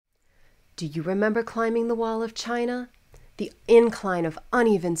Do you remember climbing the wall of China? The incline of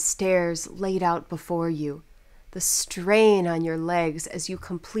uneven stairs laid out before you, the strain on your legs as you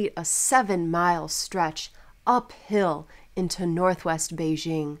complete a 7-mile stretch uphill into northwest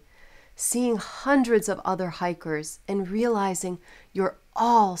Beijing, seeing hundreds of other hikers and realizing you're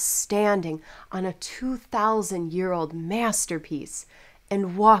all standing on a 2,000-year-old masterpiece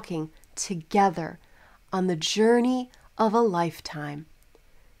and walking together on the journey of a lifetime.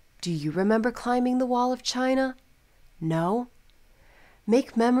 Do you remember climbing the wall of China? No?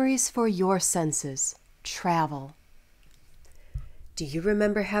 Make memories for your senses. Travel. Do you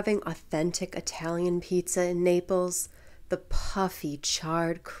remember having authentic Italian pizza in Naples? The puffy,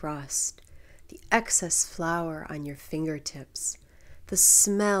 charred crust, the excess flour on your fingertips, the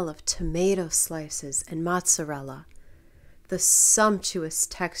smell of tomato slices and mozzarella, the sumptuous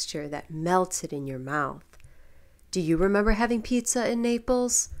texture that melted in your mouth. Do you remember having pizza in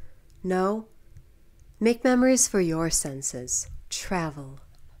Naples? No? Make memories for your senses. Travel.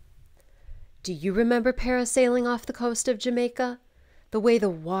 Do you remember parasailing off the coast of Jamaica? The way the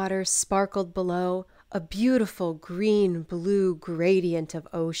water sparkled below, a beautiful green-blue gradient of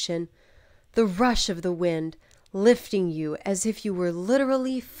ocean, the rush of the wind lifting you as if you were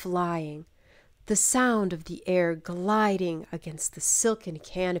literally flying, the sound of the air gliding against the silken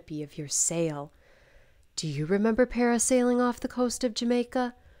canopy of your sail. Do you remember parasailing off the coast of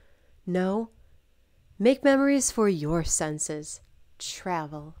Jamaica? No? Make memories for your senses.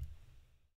 Travel.